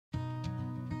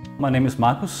My name is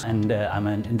Marcus and I'm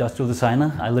an industrial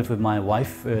designer. I live with my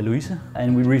wife Louise,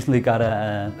 and we recently got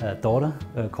a daughter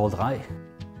called Rai.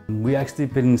 We've actually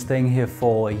been staying here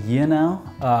for a year now,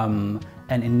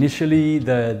 and initially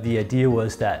the idea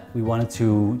was that we wanted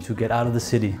to get out of the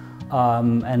city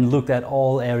and looked at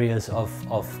all areas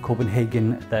of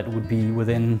Copenhagen that would be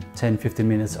within 10-15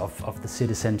 minutes of the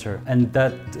city center. And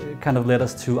that kind of led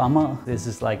us to Amager. This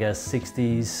is like a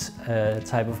 60s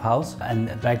type of house.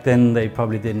 And back then they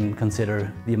probably didn't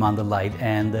consider the amount of light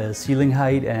and the ceiling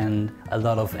height and a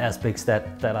lot of aspects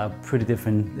that are pretty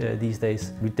different these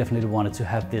days. We definitely wanted to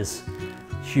have this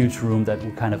huge room that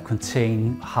would kind of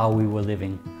contain how we were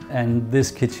living. And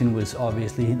this kitchen was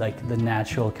obviously like the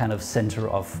natural kind of center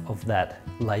of that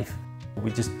life.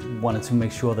 We just wanted to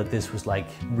make sure that this was like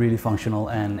really functional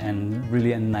and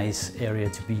really a nice area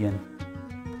to be in.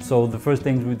 So the first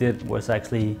thing we did was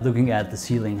actually looking at the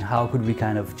ceiling. How could we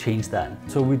kind of change that?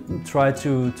 So we tried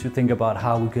to think about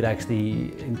how we could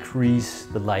actually increase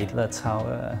the light. That's how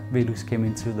VELUX came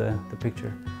into the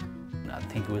picture. I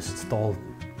think it was installed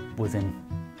within,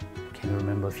 I can't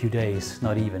remember, a few days,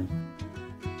 not even.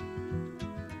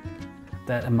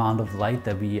 That amount of light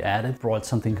that we added brought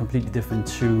something completely different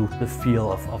to the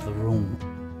feel of the room.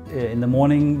 In the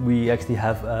morning we actually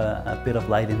have a bit of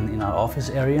light in our office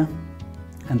area,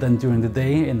 and then during the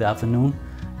day, in the afternoon,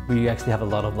 we actually have a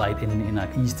lot of light in our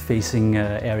east-facing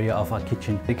area of our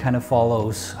kitchen. It kind of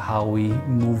follows how we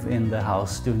move in the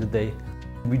house during the day.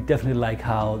 We definitely like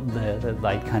how the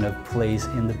light kind of plays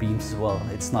in the beams as well.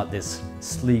 It's not this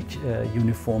sleek,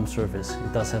 uniform surface.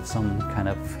 It does have some kind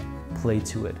of play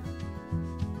to it.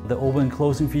 The open and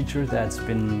closing feature, that's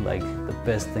been like the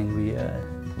best thing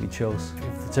we chose.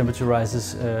 If the temperature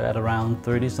rises at around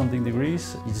 30-something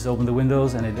degrees, you just open the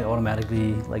windows and it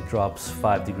automatically like drops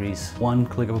 5 degrees. One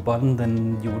click of a button,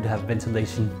 then you would have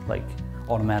ventilation like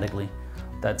automatically.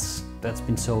 That's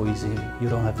been so easy. You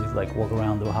don't have to like walk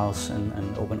around the house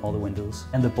and open all the windows.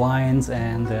 And the blinds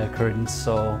and the curtains,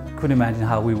 so couldn't imagine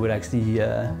how we would actually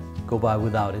go by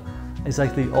without it. It's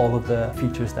actually all of the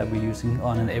features that we're using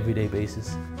on an everyday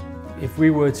basis. If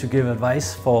we were to give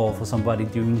advice for somebody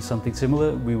doing something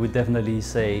similar, we would definitely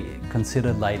say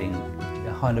consider lighting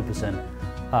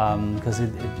 100%, because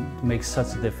it makes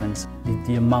such a difference.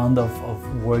 The amount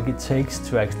of work it takes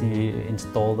to actually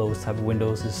install those type of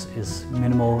windows is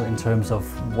minimal in terms of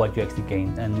what you actually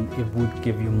gain, and it would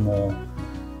give you more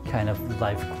kind of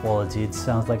life quality. It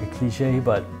sounds like a cliche,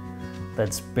 but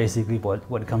that's basically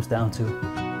what it comes down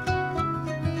to.